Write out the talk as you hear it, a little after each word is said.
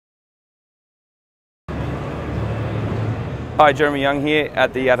Hi, Jeromy Young here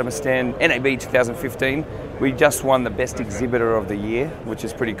at the Atomos stand NAB 2015. We just won the Best Exhibitor of the Year, which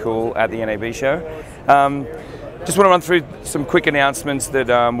is pretty cool at the NAB show. Just want to run through some quick announcements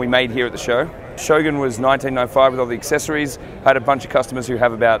that we made here at the show. Shogun was 1995 with all the accessories. I had a bunch of customers who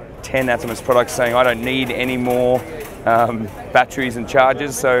have about 10 Atomos products saying, I don't need any more batteries and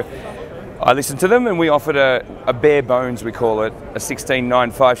chargers. So I listened to them and we offered a bare bones, we call it, a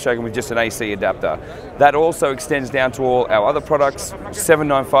 1695 Shogun with just an AC adapter. That also extends down to all our other products,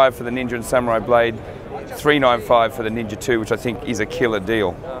 795 for the Ninja and Samurai Blade, 395 for the Ninja 2, which I think is a killer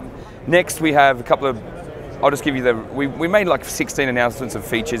deal. Next we have a couple of, I'll just give you we made like 16 announcements of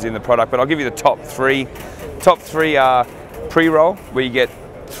features in the product, but I'll give you the top three. Top three are PreRoll, where you get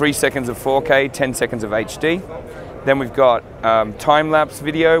 3 seconds of 4K, 10 seconds of HD. Then we've got time-lapse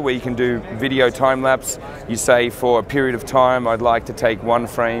video, where you can do video time-lapse. You say for a period of time, I'd like to take 1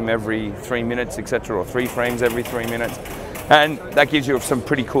 frame every 3 minutes, etc., or 3 frames every 3 minutes. And that gives you some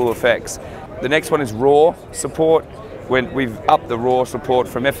pretty cool effects. The next one is RAW support. When we've upped the RAW support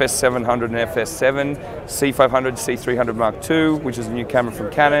from FS700 and FS7, C500, C300 Mark II, which is a new camera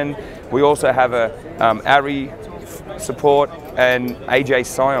from Canon. We also have a ARRI support and AJ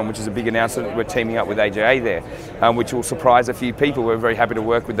Scion, which is a big announcement. We're teaming up with AJA there, which will surprise a few people. We're very happy to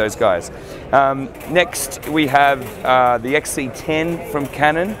work with those guys. Next, we have the XC10 from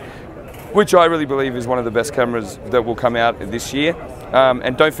Canon, which I really believe is one of the best cameras that will come out this year.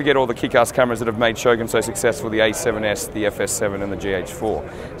 And don't forget all the kick-ass cameras that have made Shogun so successful, the A7S, the FS7 and the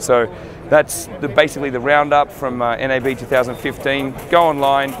GH4. So that's basically the roundup from NAB 2015. Go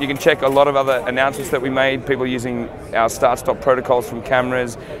online, you can check a lot of other announcements that we made. People using our start-stop protocols from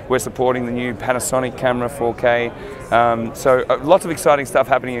cameras. We're supporting the new Panasonic camera 4K. So lots of exciting stuff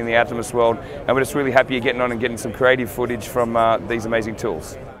happening in the Atomos world, and we're just really happy you're getting on and getting some creative footage from these amazing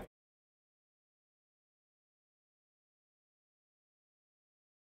tools.